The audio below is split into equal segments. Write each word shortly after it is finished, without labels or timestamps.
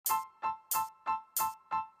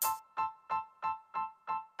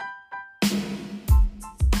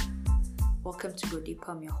Welcome to Go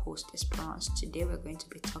Deeper. I'm your host, Esperance. Today we're going to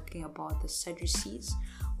be talking about the Sadducees,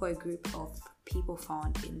 who are a group of people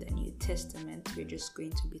found in the New Testament. We're just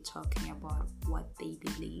going to be talking about what they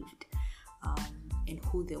believed, and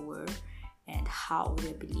who they were, and how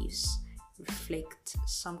their beliefs reflect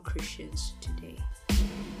some Christians today.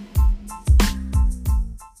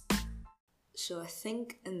 So I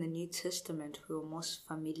think in the New Testament we were most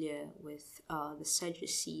familiar with the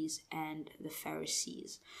Sadducees and the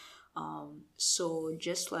Pharisees. So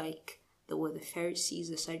just like there were the Pharisees,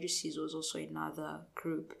 the Sadducees was also another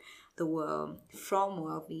group. They were from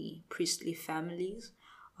wealthy priestly families,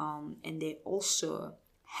 and they also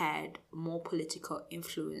had more political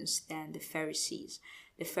influence than the Pharisees.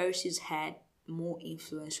 The Pharisees had more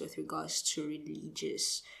influence with regards to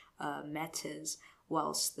religious matters,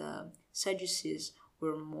 whilst the Sadducees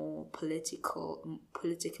were more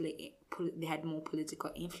they had more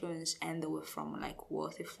political influence, and they were from like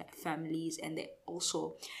wealthy families, and they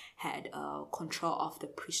also had control of the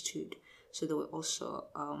priesthood. So they were also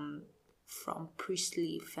from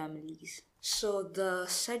priestly families. So the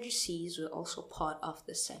Sadducees were also part of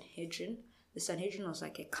the Sanhedrin. The Sanhedrin was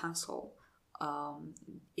like a council.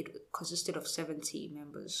 It consisted of 70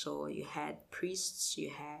 members. So you had priests, you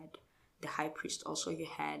had the high priest, also you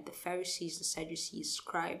had the Pharisees, the Sadducees,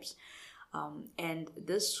 scribes, and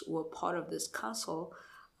this were part of this council,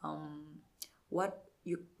 what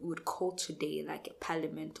you would call today like a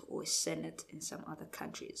parliament or a senate in some other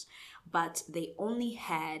countries. But they only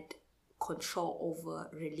had control over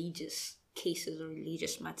religious cases or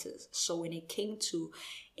religious matters. So when it came to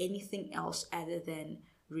anything else other than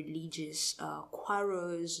religious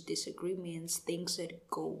quarrels, disagreements, things that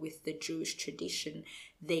go with the Jewish tradition,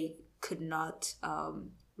 they could not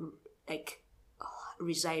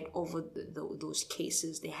reside over those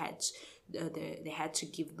cases. They had to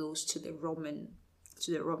give those to the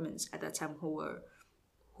Romans at that time, who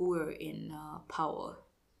were in power.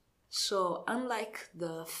 So unlike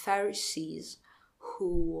the Pharisees,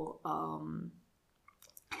 who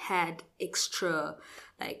had extra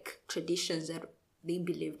traditions that they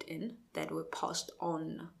believed in, that were passed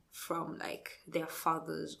on from their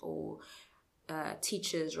fathers or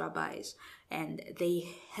teachers, rabbis, and they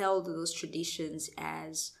held those traditions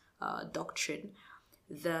as doctrine.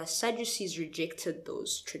 The Sadducees rejected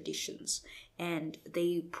those traditions, and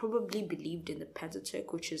they probably believed in the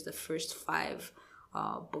Pentateuch, which is the first 5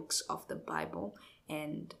 books of the Bible,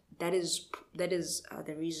 and that is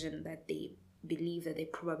the reason that they believe that they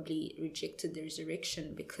probably rejected the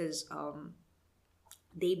resurrection, because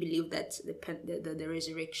they believe that the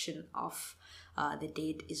resurrection of the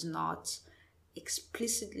dead is not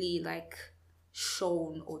explicitly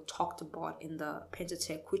shown or talked about in the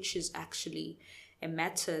Pentateuch, which is actually a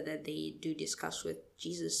matter that they do discuss with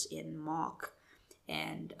Jesus in Mark.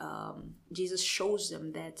 And Jesus shows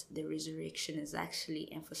them that the resurrection is actually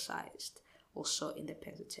emphasized also in the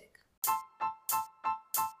Pentateuch.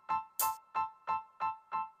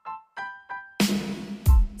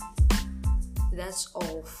 That's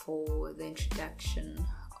all for the introduction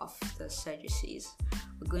of the Sadducees.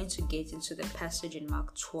 We're going to get into the passage in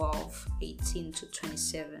Mark 12:18 to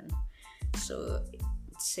 27. So it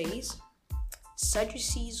says,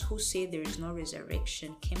 Sadducees, who say there is no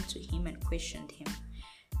resurrection, came to him and questioned him.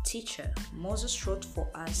 Teacher, Moses wrote for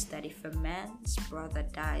us that if a man's brother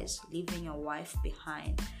dies, leaving a wife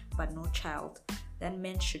behind but no child, that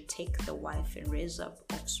man should take the wife and raise up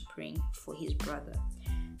offspring for his brother.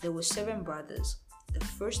 There were 7 brothers. The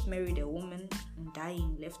first married a woman and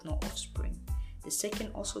dying left no offspring. The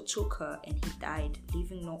second also took her and he died,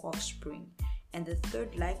 leaving no offspring. And the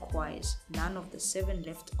third likewise, none of the 7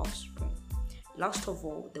 left offspring. Last of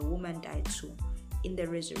all, the woman died too. In the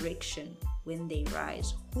resurrection, when they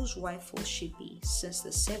rise, whose wife will she be, since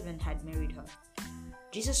the 7 had married her?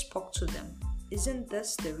 Jesus spoke to them. Isn't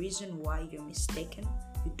this the reason why you're mistaken?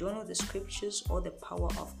 You don't know the scriptures or the power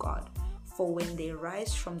of God. For when they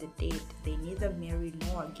rise from the dead, they neither marry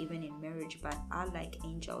nor are given in marriage, but are like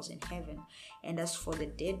angels in heaven. And as for the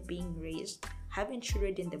dead being raised, haven't you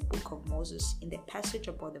read in the book of Moses, in the passage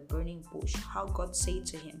about the burning bush, how God said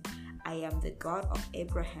to him, I am the God of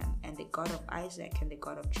Abraham and the God of Isaac and the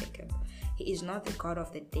God of Jacob. He is not the God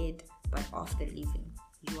of the dead, but of the living.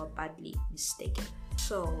 You are badly mistaken.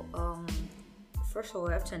 So, first of all,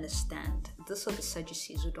 we have to understand, these are the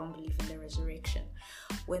Sadducees who don't believe in the resurrection.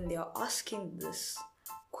 When they are asking this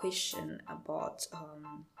question about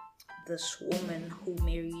this woman who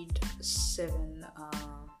married 7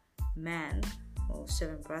 men or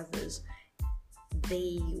 7 brothers,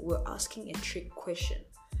 they were asking a trick question.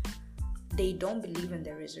 they don't believe in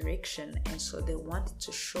the resurrection, and so they wanted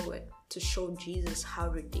to show Jesus how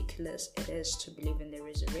ridiculous it is to believe in the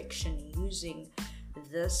resurrection, using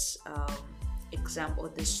this example,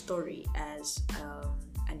 this story, as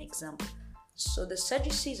an example. So the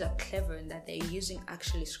Sadducees are clever in that they're using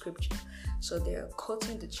actually scripture. So they're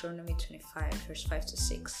quoting Deuteronomy 25 verse 5 to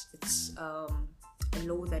 6. It's a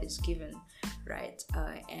law that is given, right?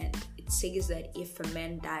 And it says that if a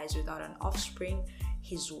man dies without an offspring,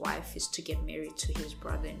 his wife is to get married to his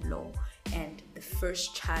brother-in-law, and the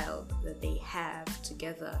first child that they have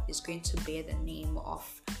together is going to bear the name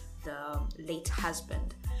of the late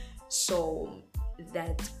husband. So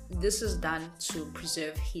that this is done to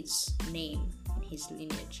preserve his name and his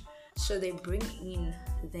lineage. So they bring in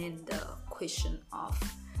then the question of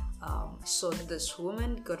so this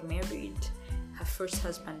woman got married, her first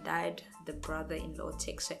husband died, the brother-in-law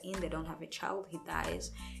takes her in, they don't have a child, he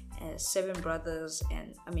dies, 7 brothers,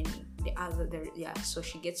 and so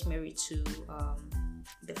she gets married to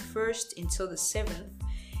the first until the 7th,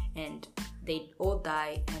 and they all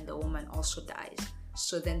die, and the woman also dies.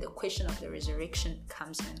 So then the question of the resurrection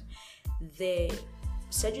comes in. The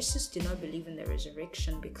Sadducees did not believe in the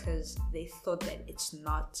resurrection because they thought that it's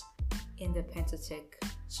not in the Pentateuch.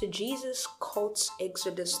 So Jesus quotes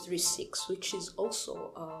Exodus 3:6, which is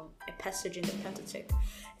also a passage in the Pentateuch.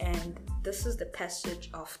 And this is the passage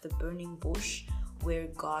of the burning bush where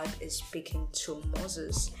God is speaking to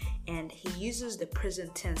Moses, and he uses the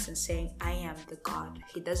present tense and saying, I am the God.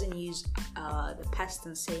 He doesn't use the past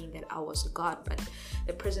tense saying that I was a God, but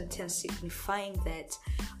the present tense signifying that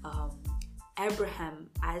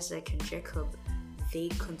Abraham, Isaac, and Jacob, they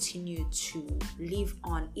continue to live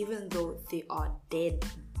on even though they are dead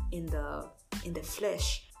in the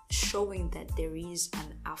flesh, showing that there is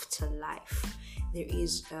an afterlife. There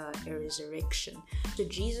is a resurrection. So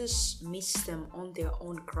Jesus meets them on their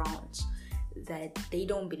own grounds, that they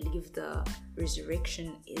don't believe the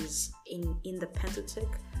resurrection is in the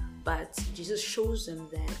Pentateuch, but Jesus shows them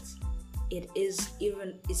that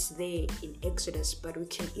it's there in Exodus, but we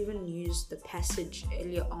can even use the passage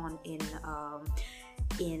earlier on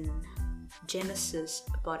in Genesis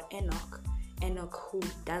about Enoch who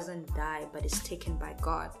doesn't die but is taken by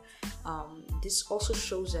God. This also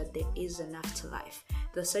shows that there is an afterlife.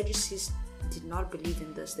 The Sadducees did not believe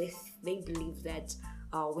in this. They believe that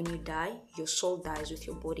when you die, your soul dies with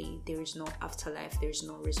your body. There is no afterlife. There is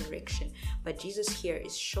no resurrection. But Jesus here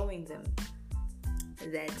is showing them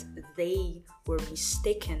that they were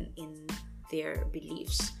mistaken in their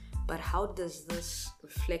beliefs. But how does this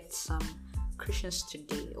reflect some Christians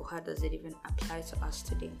today, or how does it even apply to us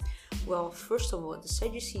today? Well, first of all, the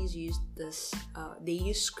Sadducees used this. They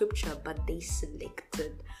used scripture, but they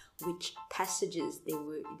selected which passages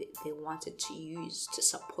they wanted to use to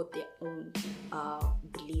support their own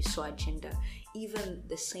beliefs or agenda. Even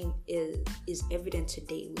the same is evident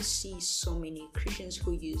today. We see so many Christians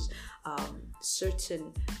who use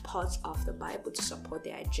certain parts of the Bible to support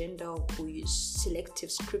their agenda, who use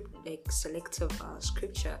selective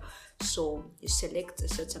scripture. So you select a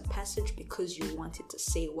certain passage because you want it to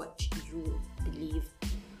say what you believe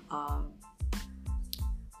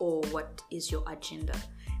or what is your agenda,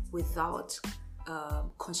 without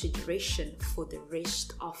consideration for the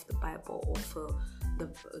rest of the Bible or for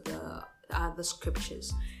the other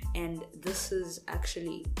scriptures. And this is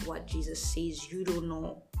actually what Jesus says you don't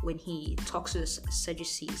know when he talks to the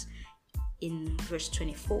Sadducees. In verse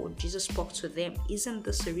 24, Jesus spoke to them, isn't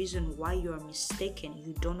this the reason why you are mistaken?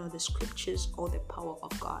 You don't know the scriptures or the power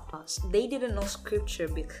of God. They didn't know scripture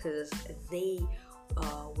because they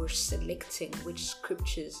were selecting which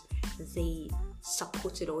scriptures they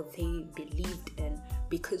supported or they believed in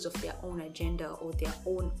because of their own agenda or their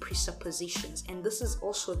own presuppositions. And this is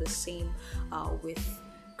also the same with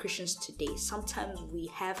Christians today. Sometimes we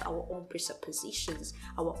have our own presuppositions,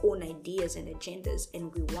 our own ideas and agendas,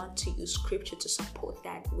 and we want to use scripture to support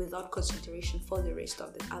that without consideration for the rest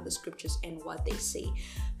of the other scriptures and what they say.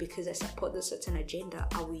 Because I support a certain agenda,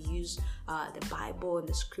 I will use the Bible and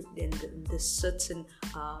the script and the certain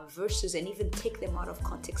verses, and even take them out of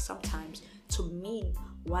context sometimes to mean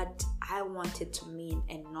what I want it to mean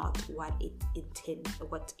and not what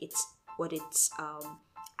its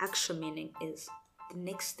actual meaning is. The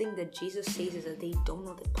next thing that Jesus says is that they don't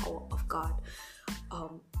know the power of God.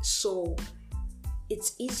 So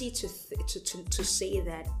it's easy to say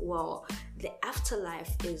that, well, the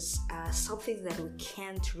afterlife is something that we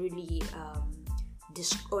can't really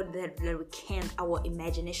or that we can't, our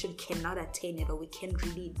imagination cannot attain it, or we can't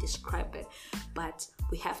really describe it. But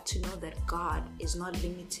we have to know that God is not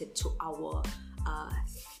limited to our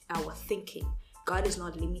thinking. God is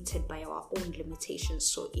not limited by our own limitations.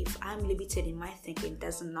 So if I'm limited in my thinking,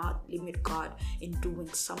 does not limit God in doing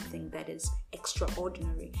something that is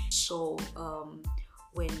extraordinary. So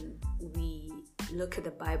when we look at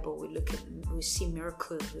the Bible, we see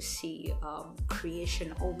miracles, we see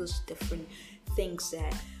creation, all those different things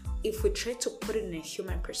that if we try to put it in a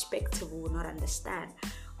human perspective, we will not understand.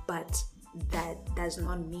 But that does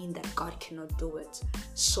not mean that God cannot do it.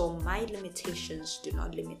 So my limitations do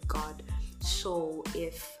not limit God. So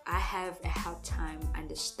if I have a hard time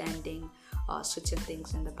understanding certain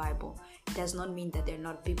things in the Bible, it does not mean that they're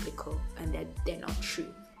not biblical and that they're not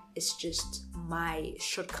true. It's just my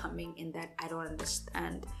shortcoming in that I don't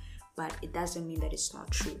understand, but it doesn't mean that it's not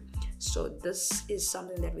true. So this is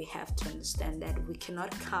something that we have to understand, that we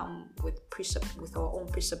cannot come with our own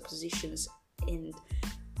presuppositions and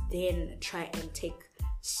then try and take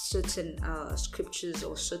certain scriptures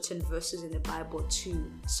or certain verses in the Bible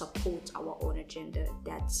to support our own agenda.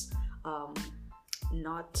 That's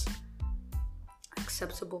not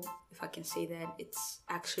acceptable, if I can say that. It's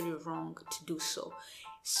actually wrong to do so.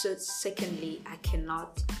 So secondly, I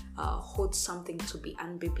cannot hold something to be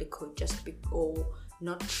unbiblical or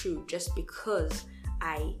not true just because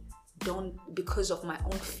because of my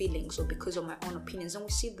own feelings or because of my own opinions. And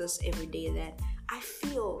we see this every day, that I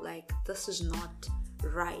feel like this is not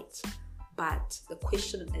right. But the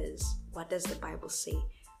question is, what does the Bible say?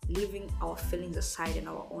 Leaving our feelings aside and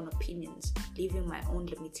our own opinions, leaving my own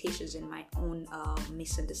limitations and my own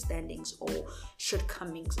misunderstandings or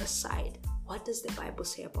shortcomings aside, what does the Bible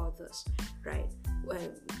say about this, right?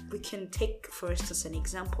 Well, we can take, for instance, an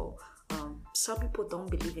example. Some people don't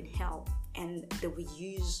believe in hell, and they will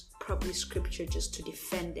use probably scripture just to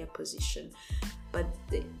defend their position. But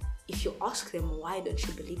if you ask them, why don't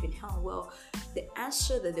you believe in hell? Well, the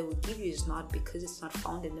answer that they will give you is not because it's not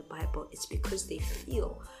found in the Bible. It's because they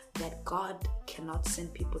feel that God cannot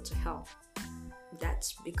send people to hell.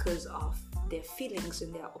 That's because of their feelings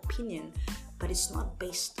and their opinion, but it's not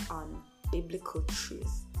based on biblical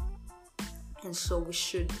truth. And so we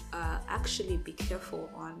should actually be careful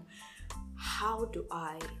on how do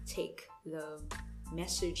I take the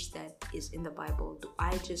message that is in the Bible. Do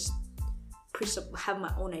I just have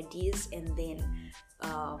my own ideas and then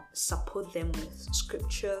support them with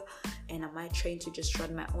scripture? And am I trying to just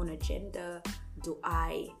run my own agenda? Do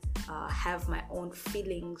I have my own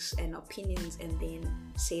feelings and opinions and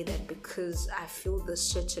then say that because I feel this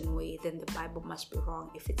certain way, then the Bible must be wrong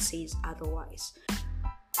if it says otherwise?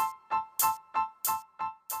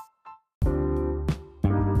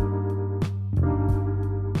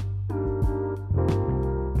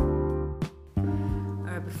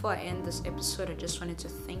 Before I end this episode, I just wanted to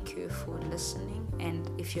thank you for listening. And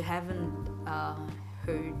if you haven't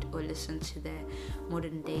heard or listened to the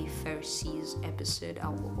Modern Day Pharisees episode, I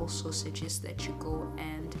will also suggest that you go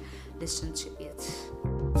and listen to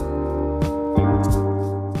it.